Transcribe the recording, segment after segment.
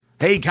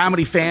Hey,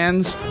 comedy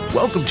fans.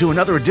 Welcome to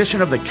another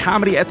edition of the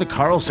Comedy at the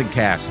Carlson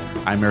Cast.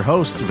 I'm your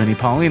host, Vinny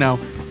Paulino.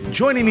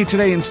 Joining me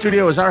today in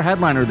studio is our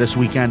headliner this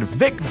weekend,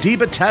 Vic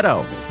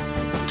Dibitetto.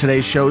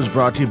 Today's show is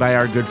brought to you by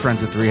our good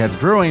friends at Three Heads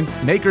Brewing,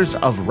 makers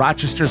of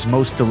Rochester's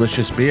most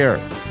delicious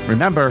beer.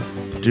 Remember,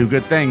 do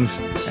good things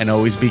and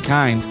always be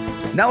kind.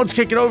 Now let's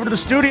kick it over to the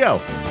studio.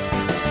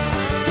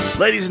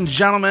 Ladies and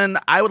gentlemen,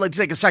 I would like to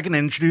take a second to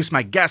introduce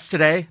my guest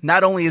today.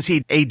 Not only is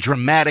he a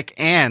dramatic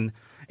and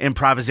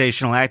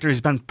improvisational actor,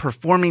 he's been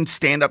performing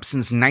stand-up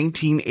since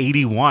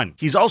 1981.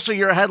 He's also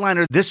your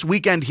headliner this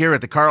weekend here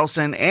at the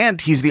Carlson,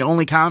 and he's the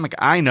only comic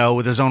I know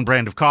with his own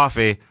brand of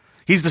coffee.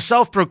 He's the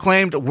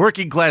self-proclaimed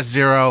working class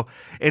zero.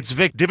 It's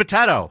Vic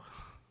Dibitetto.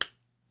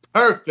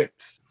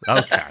 Perfect.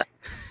 Okay.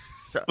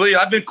 Well,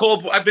 I've been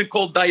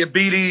called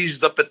diabetes,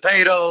 the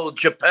potato,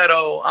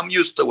 Geppetto. I'm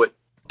used to it.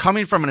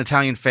 Coming from an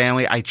Italian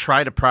family, I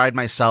try to pride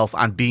myself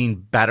on being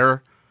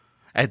better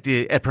at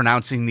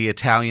pronouncing the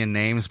Italian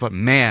names, but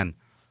man,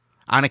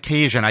 on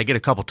occasion, I get a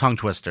couple tongue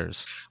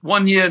twisters.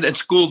 One year in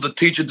school, the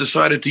teacher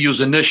decided to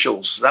use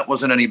initials. That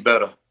wasn't any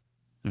better.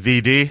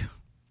 VD?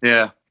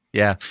 Yeah.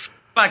 Yeah.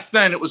 Back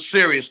then, it was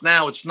serious.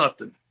 Now it's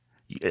nothing.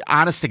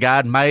 Honest to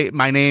God, my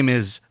name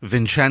is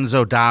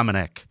Vincenzo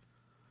Dominic,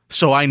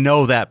 so I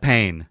know that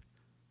pain.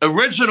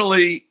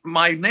 Originally,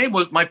 my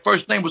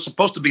first name was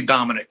supposed to be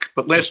Dominic,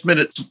 but last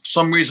minute, for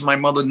some reason, my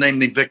mother named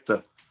me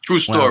Victor. True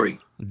story.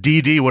 Well,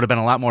 DD would have been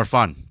a lot more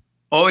fun.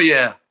 Oh,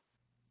 yeah.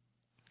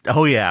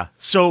 Oh, yeah.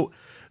 So,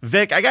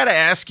 Vic, I got to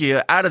ask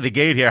you out of the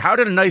gate here, how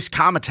did a nice,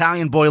 calm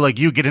Italian boy like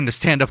you get into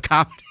stand-up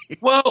comedy?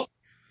 Well,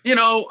 you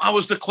know, I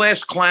was the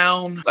class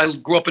clown. I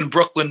grew up in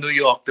Brooklyn, New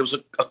York. There was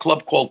a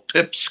club called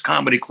Pips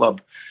Comedy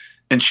Club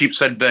in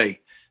Sheepshead Bay.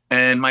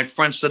 And my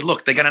friend said,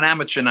 look, they got an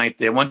amateur night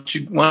there. Why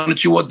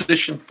don't you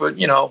audition for, and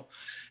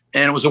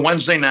it was a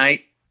Wednesday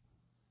night.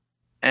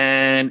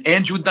 And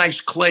Andrew Dice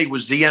Clay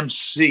was the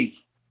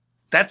MC.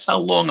 That's how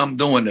long I'm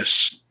doing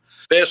this.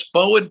 Fast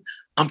forward,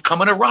 I'm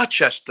coming to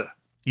Rochester.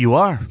 You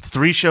are.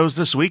 3 shows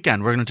this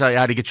weekend. We're going to tell you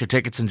how to get your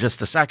tickets in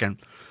just a second.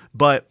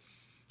 But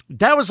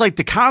that was like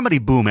the comedy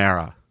boom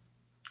era.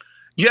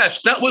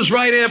 Yes, that was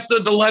right after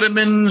the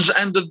Lettermans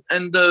and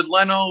the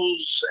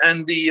Lenos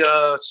and the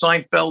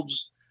Seinfelds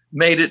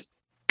made it.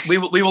 We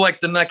were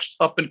like the next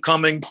up and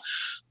coming.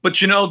 But,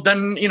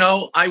 then,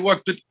 I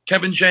worked with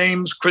Kevin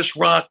James, Chris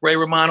Rock, Ray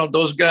Romano,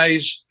 those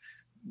guys.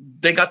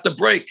 They got the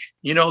break.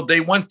 They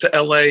went to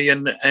L.A.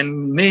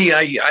 and me,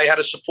 I had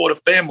to support a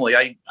family.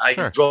 I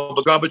Sure. drove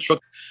a garbage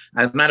truck.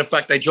 As a matter of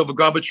fact, I drove a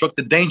garbage truck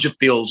to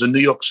Dangerfields in New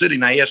York City,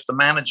 and I asked the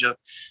manager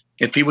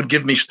if he would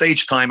give me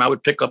stage time, I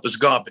would pick up his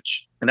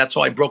garbage. And that's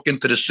how I broke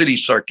into the city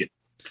circuit.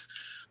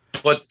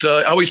 But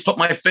I always put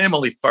my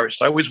family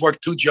first. I always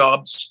worked 2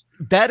 jobs.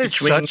 That is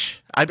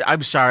such.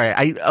 I'm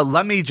sorry.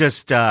 Let me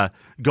just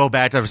go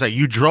back to what I said.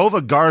 You drove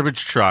a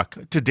garbage truck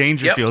to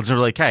Dangerfields and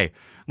were like, hey,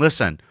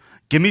 listen,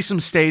 give me some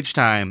stage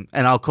time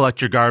and I'll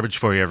collect your garbage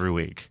for you every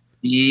week.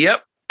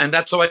 Yep. And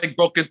that's how I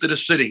broke into the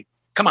city.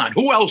 Come on.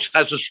 Who else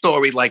has a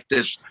story like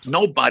this?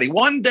 Nobody.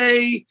 One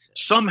day,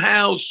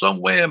 somehow,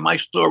 somewhere, my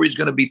story is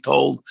going to be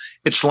told.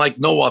 It's like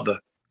no other.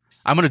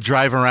 I'm going to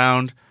drive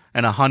around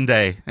in a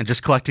Hyundai and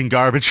just collecting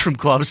garbage from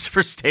clubs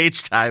for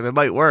stage time. It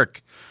might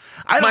work.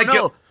 I don't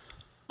know.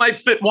 Might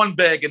fit one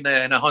bag in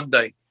there in a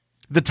Hyundai.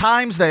 The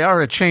times they are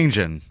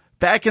a-changing.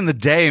 Back in the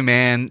day,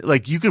 man,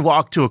 like you could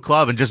walk to a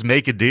club and just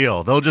make a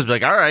deal. They'll just be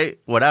like, all right,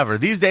 whatever.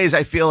 These days,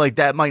 I feel like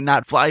that might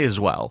not fly as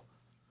well.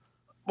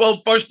 Well,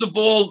 first of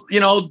all,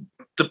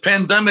 the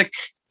pandemic,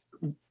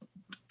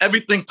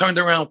 everything turned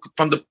around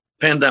from the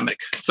pandemic.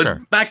 But Sure.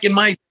 back in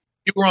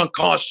you were on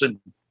Carson,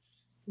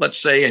 let's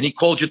say, and he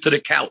called you to the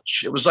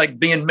couch. It was like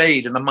being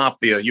made in the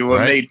mafia. You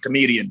were a made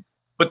comedian.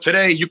 But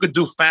today, you could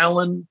do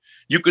Fallon,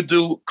 you could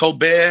do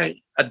Colbert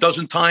a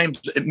dozen times.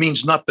 It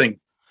means nothing.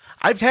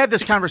 I've had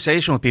this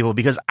conversation with people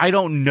because I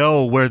don't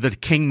know where the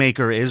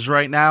kingmaker is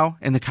right now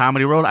in the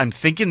comedy world. I'm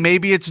thinking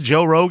maybe it's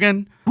Joe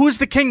Rogan. Who is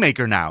the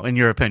kingmaker now, in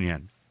your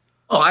opinion?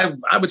 Oh,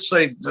 I would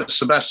say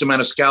Sebastian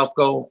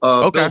Maniscalco,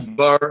 Bill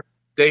Burr,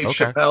 Dave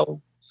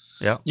Chappelle.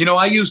 Yeah.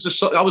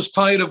 I was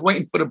tired of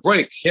waiting for the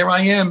break. Here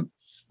I am.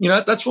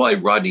 That's why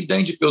Rodney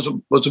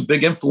Dangerfield was a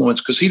big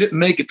influence, because he didn't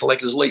make it to like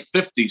his late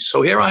 50s.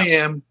 So here I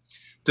am,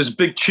 this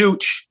big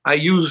chooch. I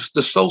use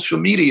the social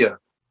media,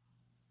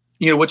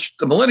 which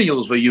the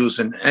millennials were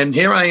using. And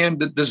here I am,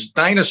 this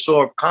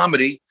dinosaur of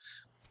comedy.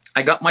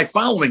 I got my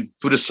following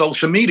through the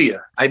social media.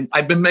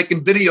 I've been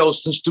making videos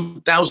since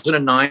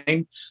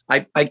 2009.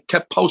 I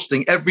kept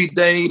posting every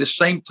day, the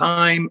same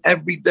time,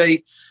 every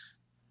day.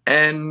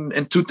 And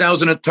in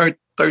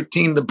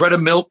 2013, the bread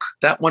and milk,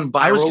 that one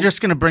viral. I was just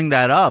going to bring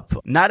that up.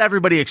 Not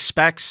everybody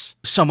expects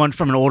someone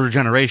from an older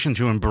generation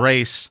to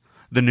embrace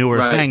the newer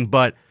thing,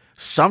 but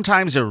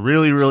sometimes it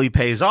really, really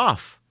pays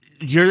off.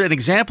 You're an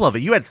example of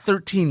it. You had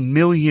 13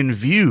 million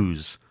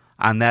views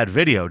on that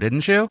video,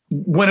 didn't you?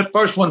 When it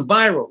first went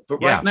viral. But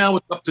right now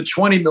it's up to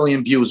 20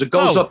 million views. It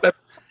goes up every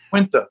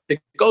winter. It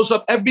goes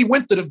up every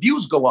winter. The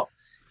views go up.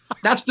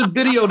 That's the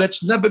video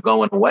that's never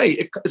going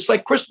away. It's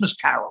like Christmas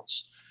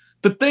carols.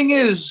 The thing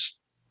is,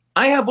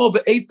 I have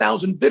over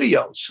 8,000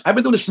 videos. I've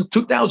been doing this since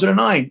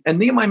 2009. And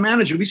me and my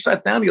manager, we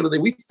sat down the other day.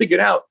 We figured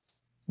out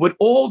with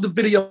all the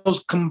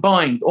videos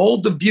combined, all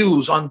the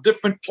views on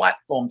different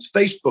platforms,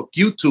 Facebook,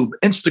 YouTube,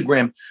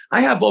 Instagram,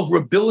 I have over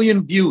 1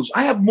 billion views.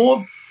 I have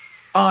more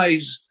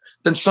eyes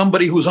than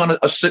somebody who's on a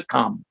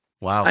sitcom.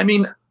 Wow. I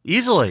mean,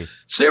 easily.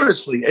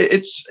 Seriously.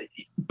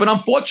 But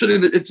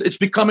unfortunately, it's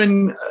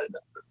becoming,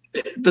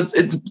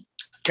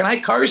 can I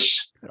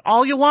curse?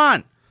 All you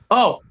want.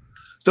 Oh,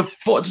 the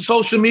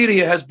social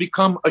media has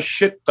become a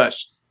shit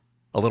fest.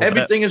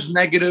 Everything is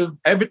negative.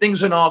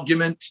 Everything's an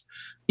argument.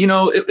 You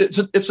know,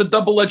 it's a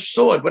double-edged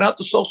sword. Without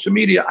the social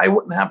media, I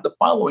wouldn't have the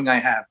following I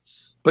have.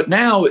 But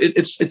now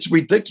it's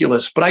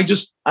ridiculous. But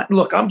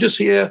I'm just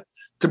here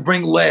to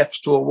bring laughs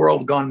to a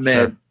world gone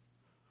mad. Sure.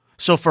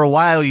 So for a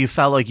while, you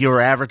felt like you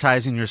were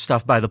advertising your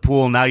stuff by the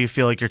pool. Now you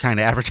feel like you're kind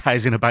of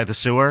advertising it by the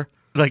sewer?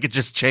 Like it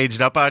just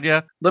changed up on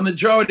you? The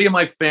majority of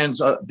my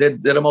fans, they're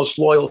the most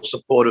loyal,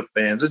 supportive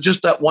fans. It's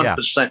just that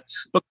 1%. Yeah.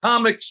 But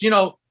comics, you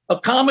know, a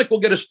comic will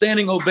get a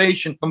standing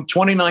ovation from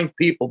 29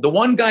 people. The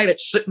one guy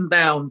that's sitting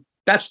down,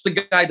 that's the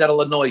guy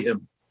that'll annoy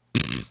him.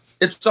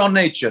 It's our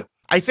nature.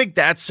 I think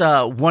that's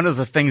one of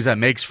the things that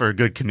makes for a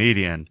good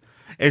comedian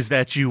is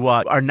that you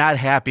are not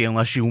happy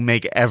unless you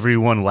make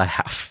everyone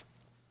laugh.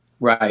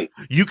 Right.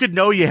 You could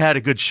know you had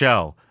a good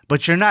show,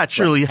 but you're not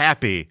truly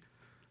happy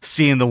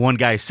seeing the one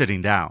guy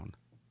sitting down.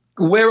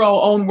 We're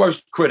our own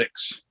worst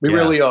critics. We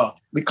really are.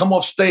 We come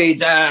off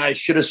stage, I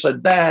should have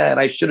said that.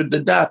 I should have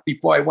did that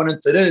before I went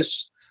into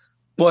this.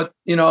 But,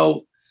 you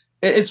know,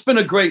 it's been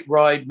a great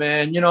ride,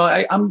 man. You know,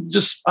 I'm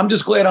just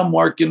glad I'm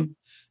working.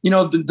 You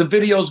know, the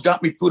videos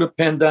got me through the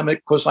pandemic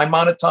because I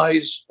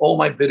monetize all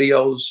my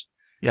videos.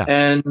 Yeah.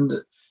 And,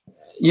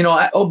 you know,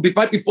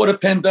 right before the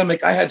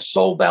pandemic, I had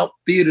sold out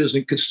theaters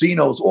and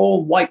casinos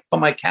all wiped from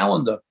my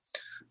calendar.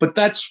 But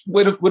that's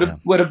where the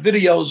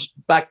videos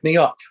back me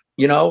up,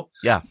 you know?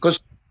 Yeah. Because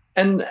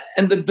and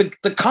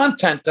the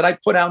content that I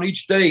put out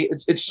each day,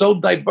 it's so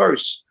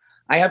diverse.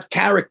 I have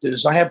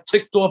characters. I have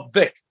ticked off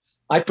Vic.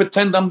 I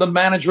pretend I'm the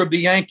manager of the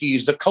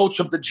Yankees, the coach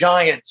of the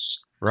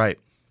Giants. Right.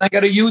 I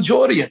got a huge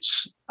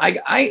audience.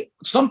 I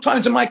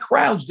sometimes in my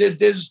crowds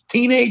there's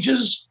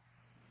teenagers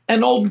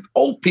and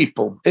old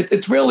people.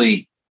 It's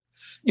really,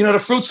 you know, the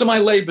fruits of my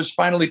labor is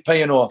finally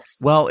paying off.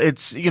 Well,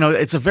 it's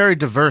a very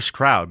diverse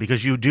crowd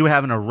because you do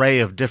have an array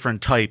of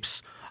different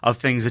types of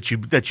things that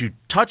you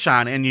touch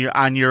on your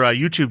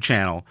YouTube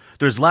channel.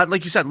 There's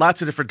like you said,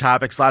 lots of different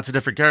topics, lots of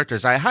different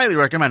characters. I highly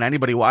recommend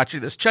anybody watching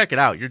this, check it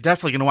out. You're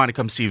definitely going to want to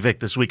come see Vic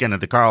this weekend at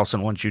the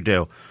Carlson once you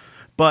do.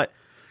 But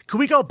can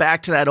we go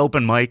back to that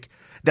open mic,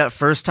 that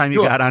first time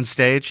you got on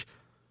stage?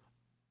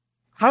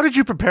 How did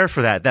you prepare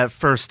for that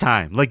first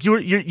time? Like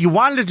you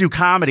wanted to do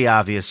comedy,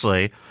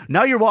 obviously.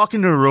 Now you're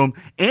walking into a room.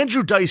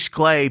 Andrew Dice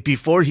Clay,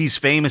 before he's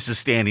famous, is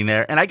standing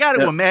there. And I got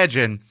to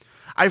imagine,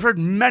 I've heard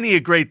many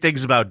great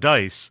things about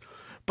Dice,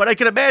 but I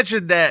can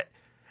imagine that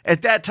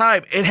at that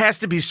time, it has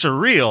to be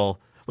surreal,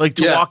 like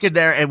to walk in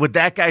there and with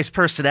that guy's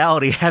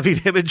personality, having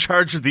him in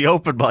charge of the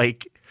open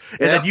mic,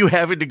 and then you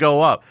having to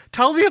go up.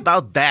 Tell me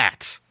about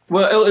that.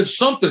 Well, it's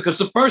something, because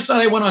the first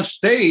time I went on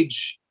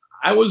stage,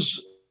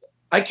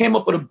 I came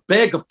up with a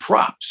bag of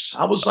props.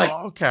 I was like,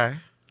 okay.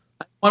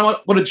 I went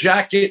with a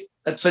jacket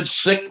that said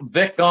Sick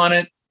Vic on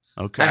it.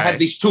 Okay. I had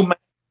these 2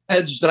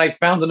 heads that I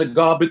found in the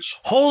garbage.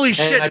 Holy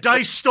shit,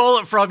 Dice stole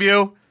it from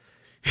you.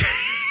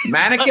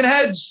 Mannequin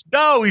heads?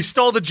 No, he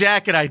stole the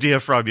jacket idea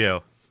from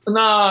you.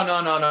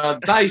 No.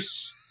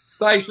 Dice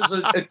is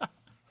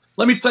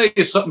let me tell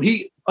you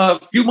something. A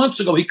few months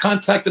ago, he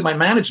contacted my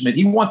management.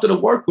 He wanted to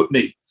work with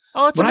me.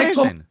 Oh, it's amazing. I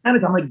told my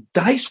manager, I'm like,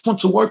 Dice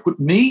wants to work with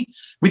me?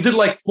 We did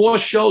like 4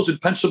 shows in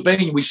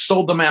Pennsylvania. We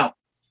sold them out.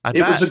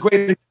 It was a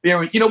great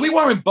experience. You know, we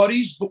weren't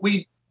buddies, but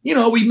we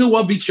knew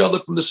of each other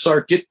from the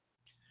circuit.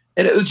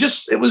 And it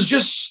was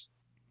just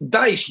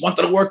Dice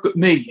wanted to work with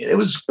me. It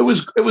was,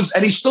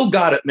 and he still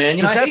got it, man.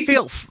 Does that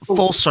feel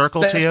full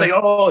circle to you?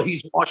 Oh,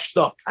 he's washed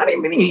up. I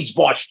didn't mean he's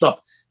washed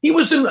up. He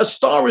was in A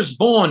Star Is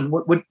Born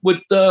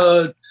with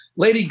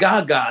Lady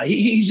Gaga.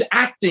 He's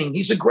acting.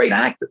 He's a great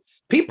actor.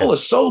 People are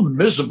so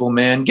miserable,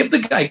 man. Give the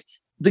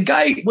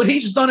guy what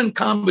he's done in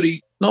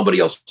comedy, nobody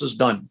else has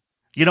done.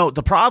 You know,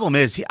 the problem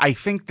is, I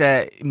think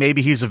that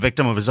maybe he's a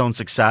victim of his own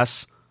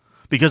success,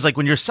 because like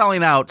when you're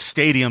selling out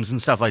stadiums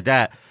and stuff like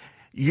that,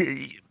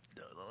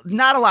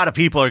 not a lot of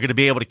people are going to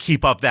be able to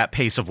keep up that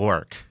pace of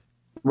work.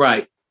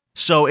 Right.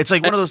 So it's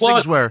like one of those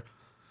things where.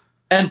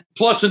 And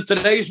plus, in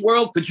today's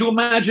world, could you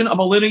imagine a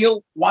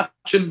millennial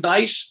watching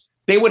Dice?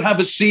 They would have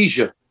a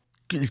seizure.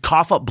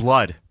 Cough up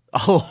blood.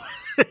 Oh,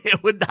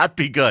 it would not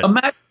be good.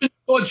 Imagine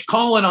George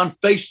Carlin on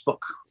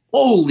Facebook.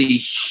 Holy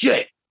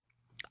shit.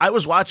 I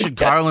was watching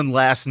Carlin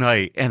last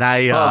night, and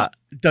I'm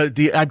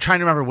trying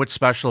to remember which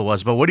special it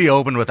was, but what he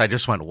opened with, I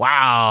just went,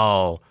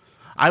 wow.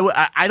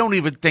 I don't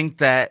even think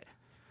that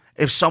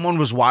if someone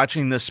was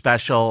watching this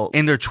special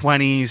in their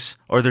 20s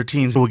or their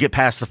teens, would get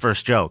past the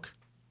first joke.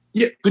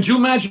 Yeah, could you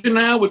imagine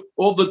now with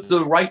all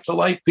the right to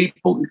life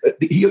people?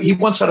 He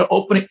once had an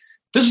opening.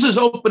 This is his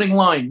opening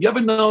line. You ever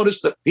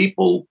notice that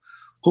people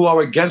who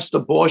are against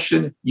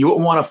abortion, you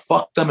wouldn't want to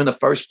fuck them in the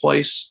first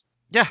place.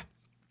 Yeah.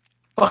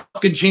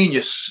 Fucking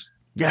genius.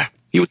 Yeah.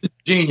 He was a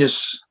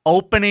genius.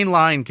 Opening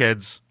line,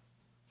 kids.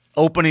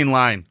 Opening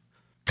line.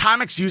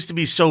 Comics used to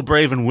be so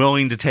brave and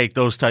willing to take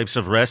those types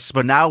of risks,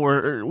 but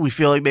now we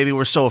feel like maybe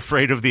we're so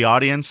afraid of the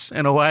audience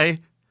in a way.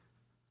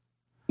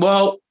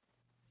 Well,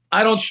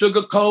 I don't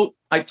sugarcoat.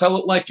 I tell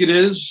it like it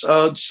is.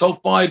 So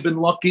far, I've been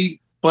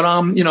lucky, but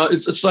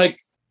it's like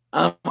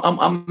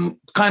I'm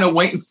kind of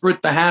waiting for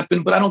it to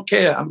happen. But I don't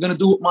care. I'm going to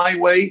do it my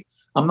way.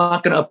 I'm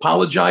not going to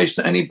apologize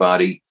to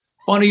anybody.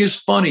 Funny is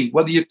funny.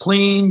 Whether you're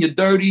clean, you're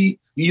dirty,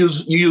 you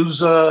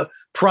use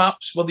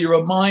props. Whether you're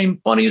a mime,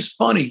 funny is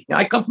funny.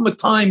 I come from a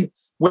time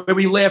where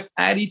we laugh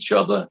at each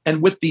other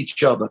and with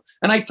each other.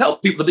 And I tell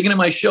people at the beginning of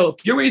my show,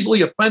 if you're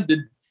easily offended,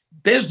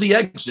 there's the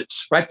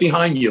exits right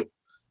behind you.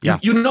 Yeah.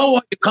 You know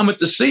why you're coming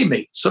to see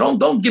me. So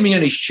don't give me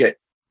any shit.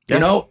 Yeah.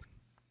 You know?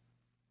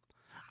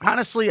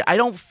 Honestly, I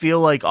don't feel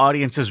like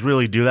audiences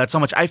really do that so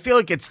much. I feel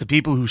like it's the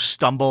people who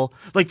stumble.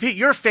 Like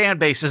your fan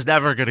base is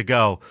never going to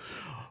go,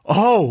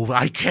 oh,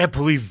 I can't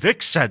believe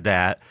Vic said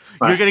that.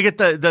 Right. You're going to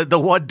get the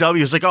one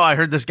W is like, oh, I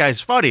heard this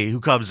guy's funny, who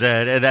comes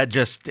in and that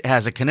just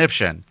has a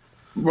conniption.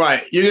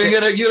 Right. You're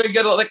gonna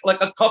get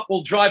like a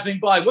couple driving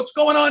by. What's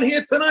going on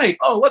here tonight?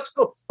 Oh, let's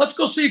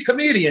go see a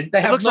comedian.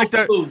 They have looks no like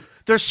clue.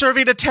 They're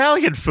serving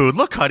Italian food.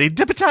 Look, honey,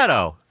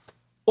 Dibitetto.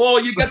 Or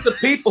you get the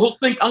people who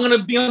think I'm going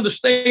to be on the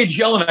stage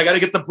yelling, I got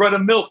to get the bread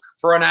and milk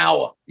for an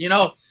hour,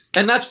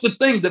 And that's the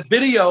thing. The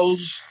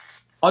videos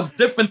are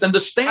different than the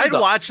stand-up. I'd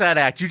watch that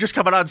act. You just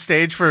coming on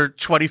stage for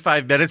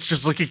 25 minutes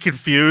just looking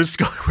confused,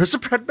 going, where's the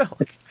bread and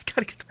milk? I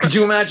gotta get the bread. Could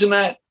you imagine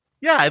that?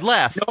 Yeah, I'd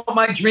laugh. You know what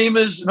my dream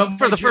is?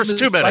 For the first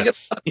 2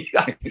 minutes.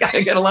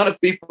 I get a lot of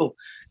people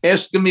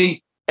asking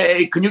me,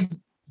 hey, can you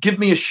give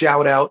me a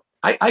shout out?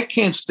 I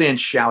can't stand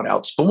shout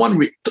outs for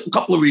a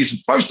couple of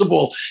reasons. First of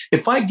all,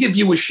 if I give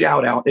you a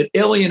shout out, it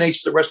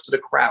alienates the rest of the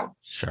crowd.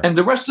 Sure. And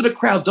the rest of the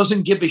crowd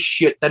doesn't give a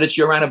shit that it's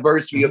your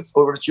anniversary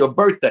or it's your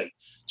birthday.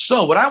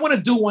 So what I want to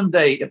do one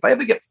day, if I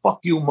ever get fuck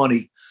you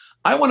money,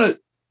 I want to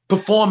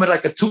perform at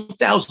like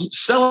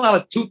sell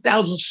out a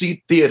 2,000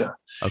 seat theater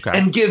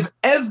and give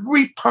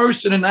every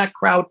person in that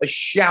crowd a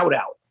shout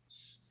out.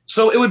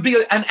 So it would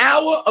be an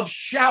hour of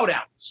shout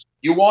outs.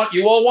 You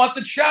all want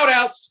the shout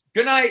outs.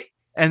 Good night.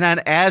 And then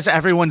as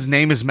everyone's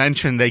name is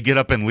mentioned, they get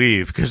up and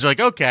leave because they're like,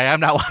 okay,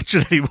 I'm not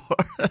watching anymore.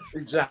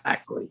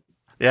 Exactly.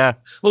 Yeah.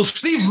 Well,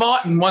 Steve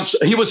Martin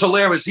he was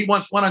hilarious. He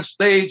once went on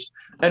stage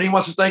and he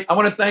wants to thank, I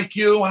want to thank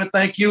you. I want to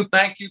thank you.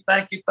 Thank you.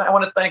 Thank you. I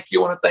want to thank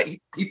you. I want to thank you.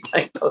 He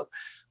thanked her.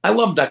 I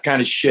love that kind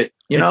of shit.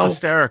 It's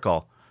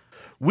hysterical.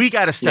 We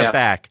got to step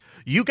back.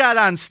 You got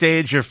on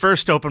stage your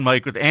first open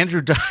mic with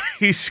Andrew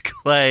Dice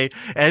Clay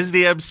as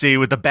the MC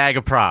with a bag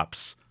of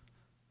props.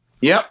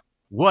 Yep.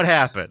 What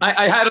happened?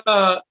 I had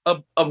a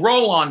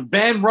roll-on,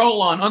 Van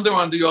roll-on under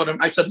deodorant.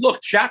 I said, look,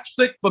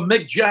 chapstick for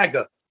Mick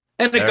Jagger.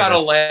 And it got a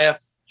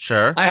laugh.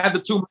 Sure. I had the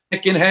two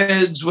mannequin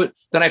heads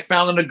that I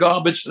found in the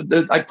garbage.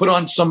 I put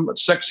on some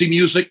sexy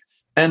music,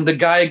 and the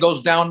girl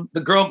goes down.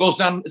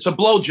 It's a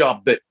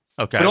blowjob bit.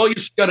 Okay. But all you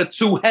got are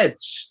two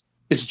heads.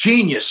 It's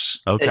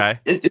genius. Okay.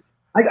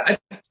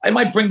 I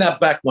might bring that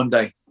back one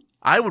day.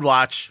 I would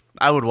watch.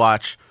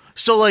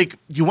 So like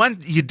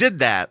you did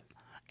that.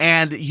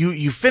 And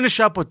you finish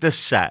up with this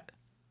set.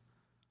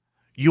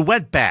 You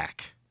went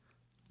back.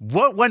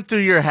 What went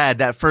through your head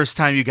that first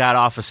time you got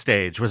off a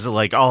stage? Was it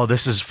like, oh,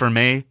 this is for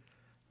me?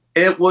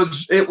 It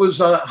was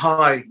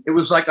high. It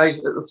was like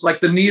it's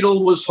like the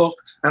needle was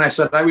hooked, and I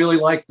said, I really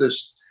like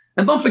this.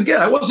 And don't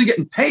forget, I wasn't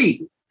getting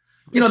paid.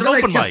 It's an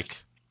open mic.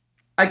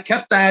 I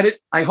kept at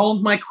it. I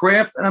honed my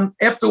craft, and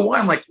after a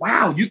while, I'm like,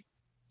 wow, you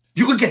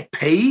could get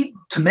paid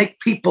to make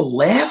people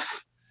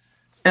laugh.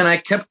 And I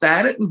kept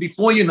at it, and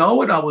before you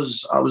know it, I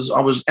was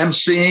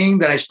emceeing.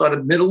 Then I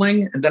started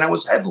middling, and then I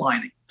was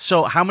headlining.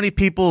 So, how many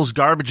people's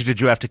garbage did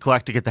you have to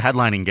collect to get the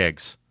headlining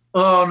gigs?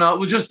 Oh no, it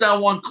was just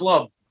that one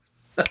club.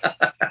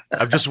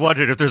 I'm just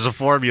wondering if there's a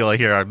formula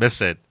here. I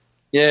miss it.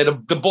 Yeah,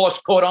 the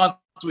boss caught on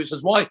to me. He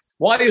says, "Why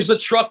is the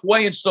truck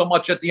weighing so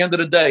much at the end of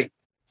the day?"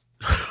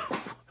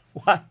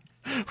 Why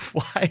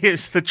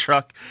is the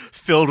truck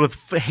filled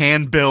with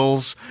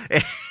handbills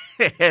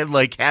and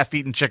like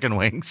half-eaten chicken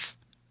wings?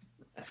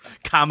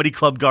 Comedy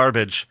club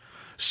garbage.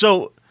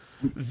 So,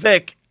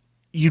 Vic,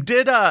 you've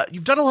done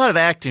a lot of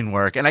acting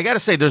work, and I got to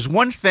say, there's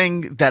one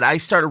thing that I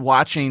started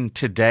watching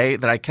today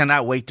that I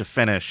cannot wait to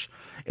finish.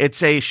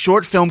 It's a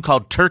short film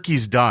called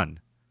Turkey's Done.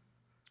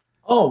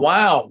 Oh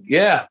wow,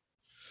 yeah,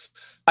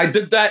 I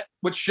did that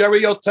with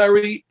Sherry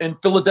O'Terry in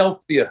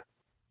Philadelphia,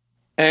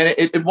 and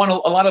it won a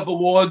lot of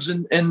awards,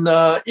 and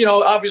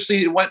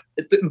obviously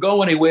it didn't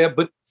go anywhere,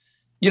 but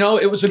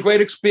it was a great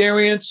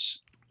experience.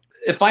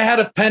 If I had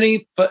a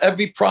penny for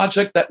every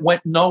project that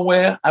went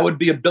nowhere, I would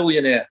be a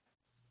billionaire.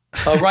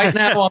 Right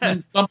now,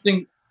 I'm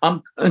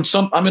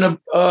in a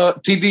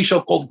TV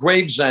show called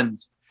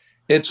Gravesend.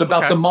 It's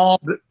about the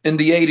mob in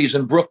the 80s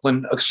in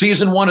Brooklyn.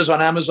 Season 1 is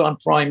on Amazon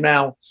Prime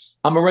now.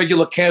 I'm a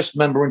regular cast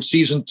member in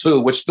season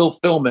 2. We're still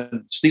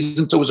filming.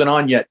 Season 2 isn't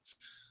on yet,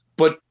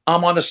 but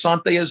Amon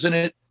Asante is in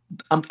it.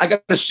 I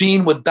got a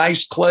scene with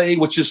Dice Clay,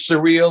 which is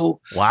surreal.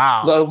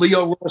 Wow.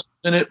 Leo Ross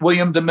in it,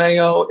 William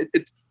DeMeo.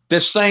 They're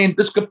saying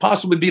this could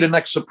possibly be the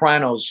next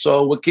Sopranos.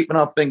 So we're keeping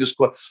our fingers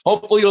crossed.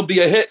 Hopefully it'll be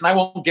a hit and I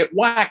won't get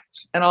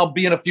whacked and I'll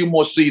be in a few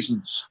more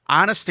seasons.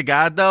 Honest to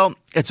God, though,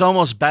 it's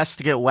almost best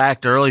to get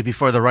whacked early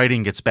before the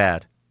writing gets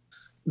bad.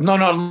 No.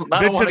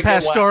 Vincent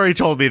Pastore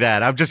told me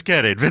that. I'm just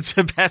kidding.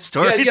 Vincent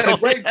Pastore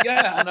told me that.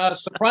 Yeah, and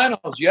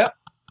Sopranos, yeah.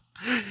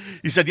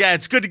 He said, yeah,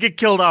 it's good to get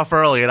killed off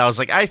early. And I was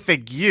like, I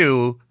think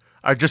you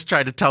are just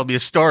trying to tell me a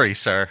story,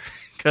 sir.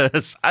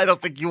 Because I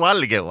don't think you wanted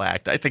to get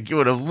whacked. I think you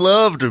would have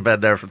loved to have been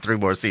there for 3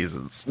 more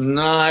seasons.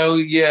 No,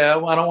 yeah,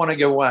 I don't want to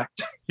get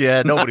whacked.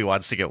 Yeah, nobody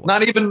wants to get whacked.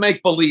 Not even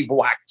make-believe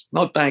whacked.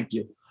 No, thank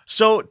you.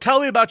 So tell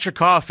me about your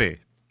coffee.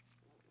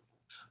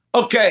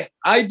 Okay,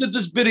 I did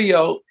this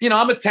video. You know,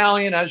 I'm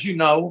Italian, as you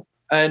know.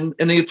 And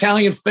in the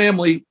Italian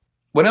family,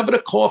 whenever the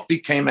coffee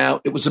came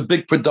out, it was a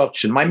big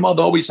production. My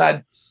mother always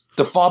had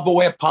the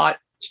Farberware pot,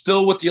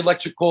 still with the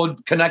electric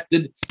cord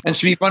connected, and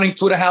she'd be running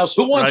through the house.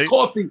 Who wants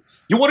coffee?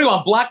 What do you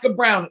want, black or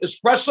brown?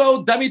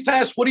 Espresso,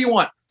 demi-tasse, what do you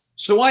want?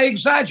 So I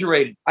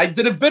exaggerated. I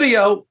did a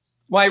video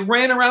where I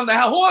ran around the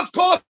house. Who wants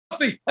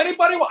coffee?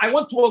 Anybody want? I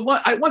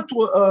went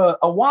to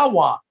a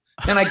Wawa,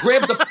 and I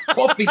grabbed the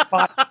coffee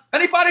pot.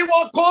 Anybody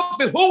want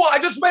coffee? Who? I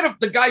just made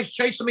the guys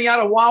chasing me out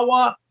of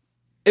Wawa.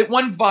 It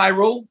went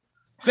viral.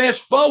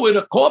 Fast forward,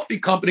 a coffee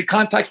company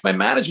contacts my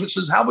management,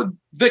 says, how would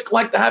Vic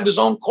like to have his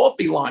own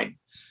coffee line?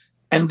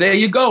 And there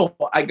you go.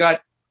 I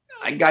got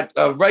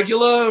a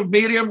regular,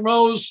 medium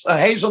roast, a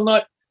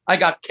hazelnut. I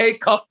got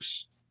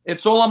K-cups.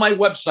 It's all on my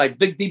website,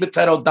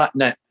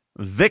 vicdibitetto.net.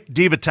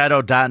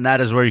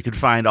 VicDibitetto.net is where you can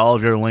find all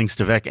of your links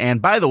to Vic.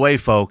 And by the way,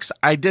 folks,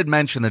 I did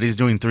mention that he's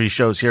doing 3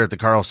 shows here at the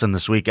Carlson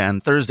this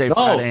weekend, Thursday,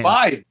 Friday.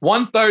 5.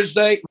 1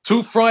 Thursday,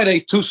 2 Friday,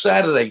 2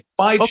 Saturday.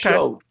 5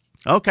 shows.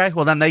 Okay,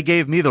 well, then they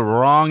gave me the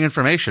wrong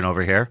information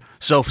over here.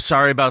 So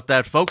sorry about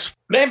that, folks.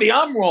 Maybe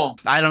I'm wrong.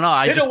 I don't know.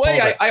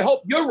 I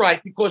hope you're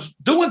right, because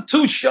doing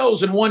 2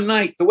 shows in one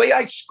night, the way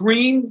I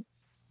scream,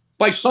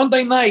 by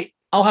Sunday night,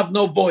 I'll have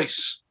no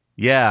voice.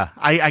 Yeah,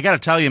 I got to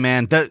tell you,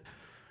 man, that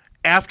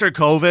after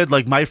COVID,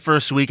 like my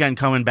first weekend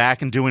coming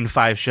back and doing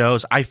 5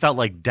 shows, I felt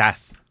like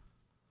death.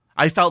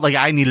 I felt like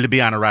I needed to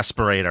be on a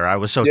respirator. I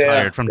was so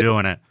tired from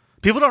doing it.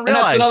 People don't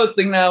realize. And that's another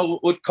thing now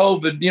with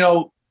COVID, you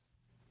know,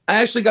 I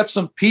actually got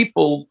some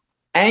people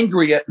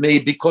angry at me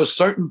because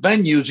certain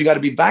venues, you got to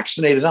be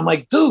vaccinated. I'm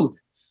like, dude,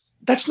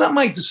 that's not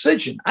my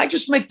decision. I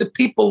just make the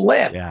people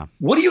laugh. Yeah.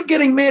 What are you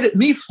getting mad at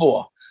me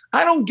for?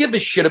 I don't give a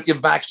shit if you're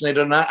vaccinated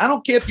or not. I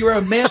don't care if you wear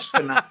a mask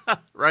or not.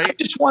 Right. I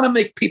just want to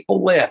make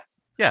people laugh.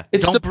 Yeah.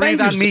 Don't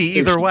breathe on me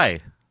either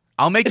way.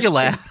 I'll make you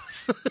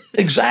laugh.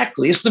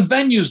 Exactly. It's the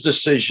venue's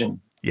decision.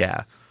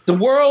 Yeah. The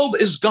world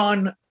is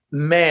gone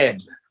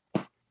mad.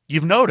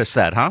 You've noticed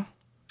that, huh?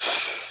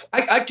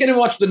 I can't even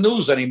watch the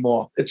news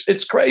anymore.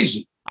 It's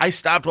crazy. I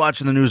stopped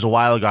watching the news a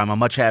while ago. I'm a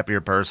much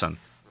happier person.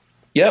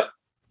 Yep.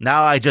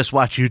 Now I just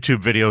watch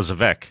YouTube videos of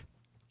Vic.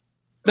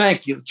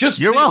 Thank you.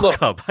 You're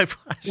welcome.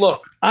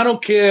 Look, I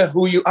don't care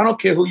who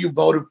you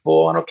voted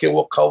for. I don't care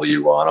what color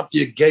you are. I don't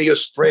care if you're gay or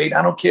straight.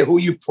 I don't care who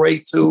you pray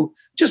to.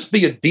 Just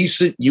be a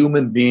decent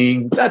human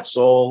being. That's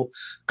all.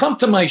 Come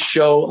to my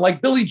show.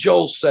 Like Billy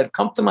Joel said,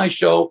 come to my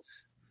show.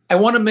 I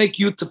want to make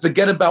you to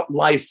forget about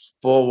life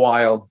for a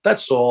while.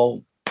 That's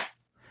all.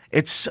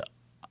 It's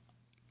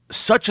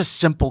such a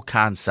simple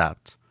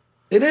concept.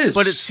 It is.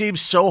 But it seems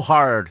so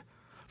hard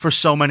for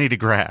so many to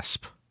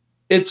grasp.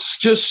 It's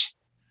just,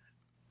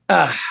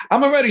 I'm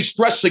already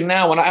stressing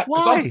now.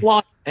 Because I'm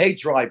flying, I hate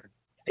driving.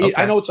 Okay.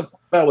 I know it's a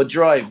 5-hour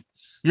drive.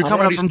 You're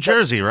coming up from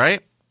Jersey,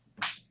 right?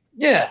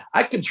 Yeah,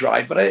 I could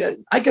drive, but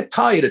I get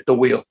tired at the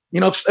wheel.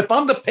 You know, if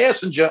I'm the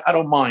passenger, I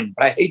don't mind,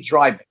 but I hate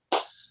driving.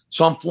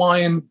 So I'm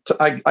flying.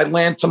 I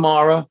land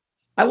tomorrow.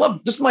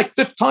 This is my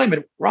 5th time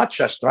in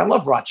Rochester. I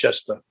love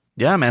Rochester.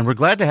 Yeah, man, we're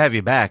glad to have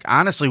you back.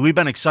 Honestly, we've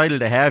been excited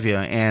to have you.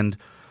 And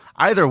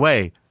either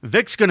way,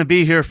 Vic's going to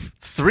be here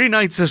 3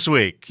 nights this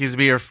week. He's going to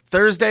be here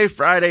Thursday,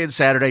 Friday, and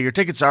Saturday. Your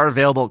tickets are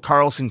available at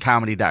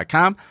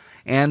carlsoncomedy.com.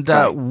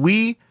 And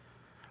we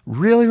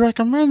really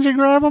recommend you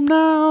grab them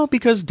now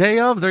because day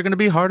of, they're going to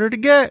be harder to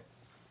get.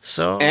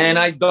 And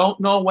I don't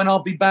know when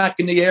I'll be back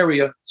in the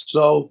area.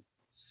 So,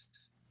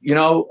 you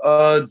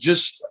know,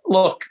 just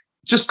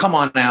come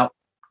on out.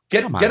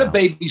 Get a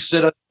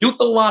babysitter. Shoot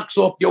the locks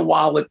off your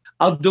wallet.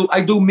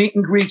 I do meet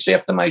and greets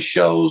after my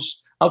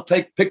shows. I'll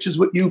take pictures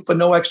with you for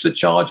no extra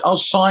charge. I'll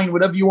sign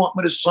whatever you want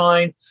me to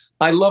sign.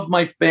 I love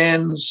my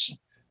fans.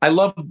 I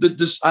love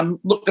this.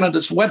 I'm looking at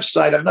this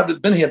website. I've never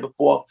been here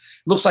before.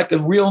 It looks like a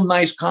real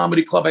nice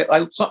comedy club.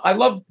 I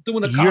love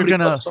doing a comedy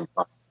club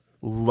sometimes.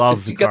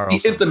 Love the Carlson.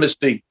 Get the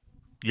intimacy.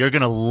 You're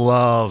gonna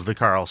love the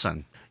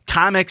Carlson.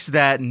 Comics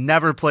that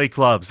never play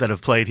clubs that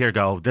have played here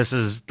go, this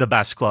is the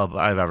best club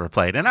I've ever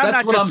played. And I'm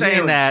not just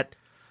saying that,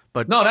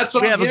 but no, that's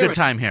what we have a good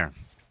time here.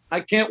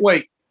 I can't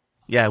wait.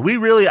 Yeah,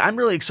 I'm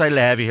really excited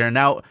to have you here.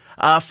 Now,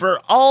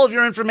 for all of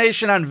your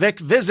information on Vic,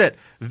 visit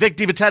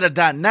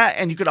vicdibitetto.net,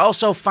 and you could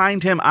also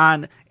find him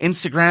on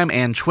Instagram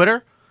and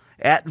Twitter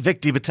at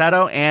Vic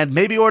Dibitetto, and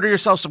maybe order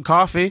yourself some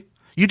coffee.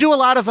 You do a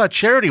lot of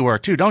charity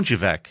work too, don't you,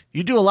 Vic?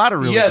 You do a lot of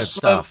really good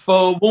stuff.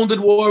 For Wounded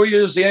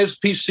Warriors, the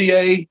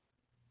SPCA,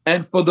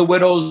 and for the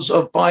widows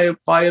of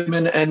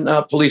firemen and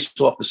police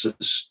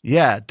officers.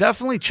 Yeah,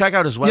 definitely check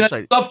out his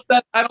website. Stuff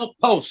that I don't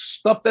post,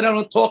 stuff that I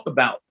don't talk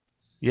about.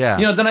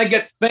 Yeah. Then I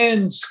get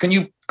fans. Can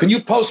you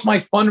post my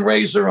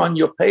fundraiser on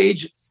your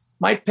page?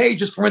 My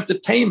page is for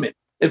entertainment.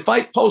 If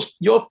I post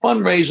your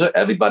fundraiser,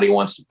 everybody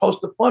wants to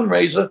post a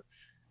fundraiser.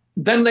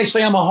 Then they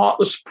say I'm a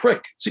heartless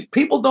prick. See,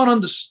 people don't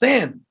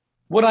understand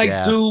what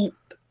I do,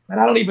 and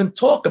I don't even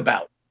talk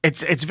about.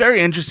 It's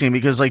very interesting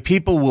because like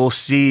people will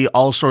see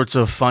all sorts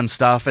of fun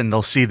stuff and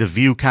they'll see the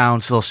view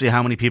counts, they'll see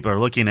how many people are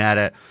looking at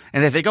it,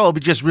 and they think, oh, it'll be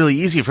just really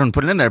easy for them to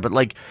put it in there. But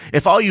like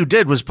if all you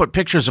did was put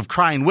pictures of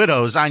crying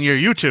widows on your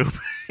YouTube,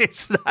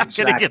 it's not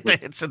going to get the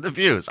hits and the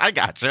views. I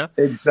gotcha.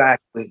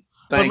 Exactly.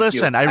 But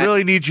listen, I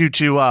really need you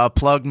to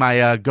plug my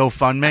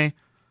GoFundMe.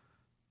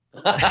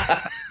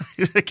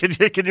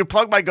 Can you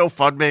plug my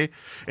GoFundMe?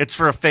 It's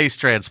for a face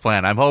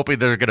transplant. I'm hoping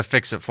they're going to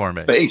fix it for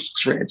me. Face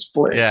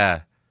transplant.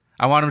 Yeah.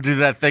 I want them to do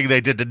that thing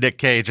they did to Nick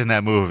Cage in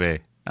that movie.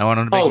 I want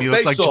them to make me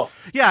look like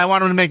I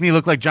want them to make me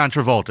look like John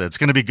Travolta. It's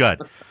going to be good.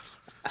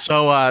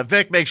 So,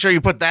 Vic, make sure you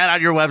put that on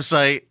your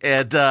website,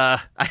 and I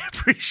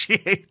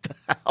appreciate the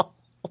help.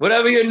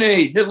 Whatever you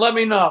need, just let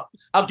me know.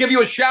 I'll give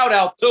you a shout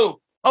out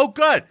too. Oh,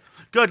 good.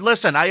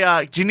 Listen,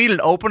 do you need an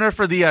opener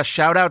for the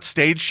shout out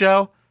stage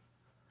show?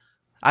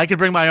 I could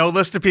bring my own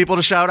list of people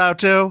to shout out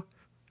to.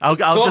 I'll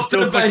just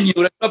do the venue.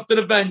 That's up to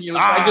the venue.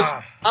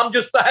 I'm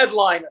just the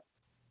headliner.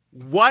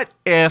 What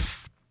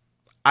if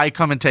I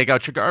come and take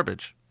out your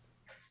garbage?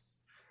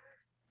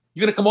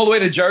 You're going to come all the way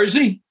to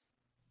Jersey?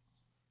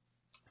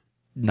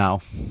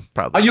 No,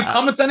 probably Are you not.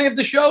 coming to any of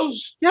the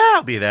shows? Yeah,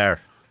 I'll be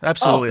there.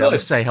 Absolutely. I'll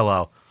just say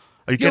hello.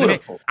 Are you kidding me?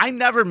 I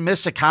never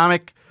miss a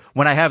comic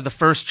when I have the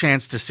first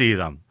chance to see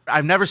them.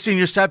 I've never seen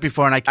your set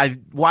before, and I've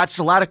watched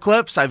a lot of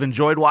clips. I've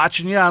enjoyed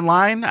watching you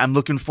online. I'm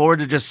looking forward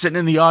to just sitting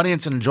in the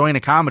audience and enjoying a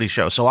comedy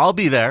show. So I'll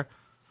be there.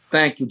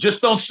 Thank you.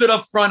 Just don't sit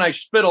up front. I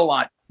spit a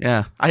lot.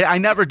 Yeah. I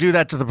never do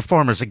that to the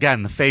performers.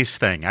 Again, the face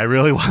thing. I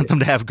really want them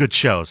to have good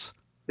shows.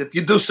 If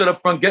you do sit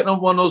up front, get on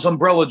one of those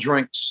umbrella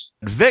drinks.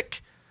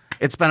 Vic,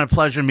 it's been a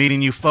pleasure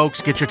meeting you folks.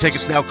 Get your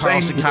tickets now,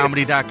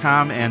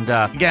 carlsoncomedy.com. And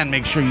again,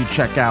 make sure you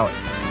check out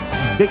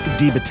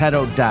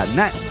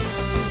vicdibitetto.net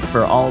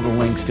for all the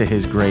links to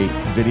his great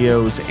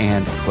videos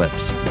and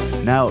clips.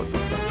 Now,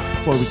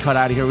 before we cut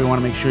out of here, we want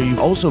to make sure you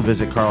also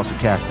visit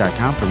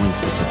carlsoncast.com for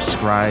links to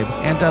subscribe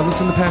and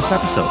listen to past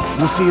episodes.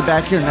 We'll see you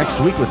back here next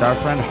week with our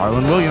friend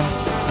Harlan Williams.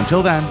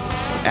 Until then,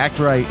 act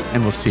right,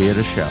 and we'll see you at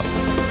a show.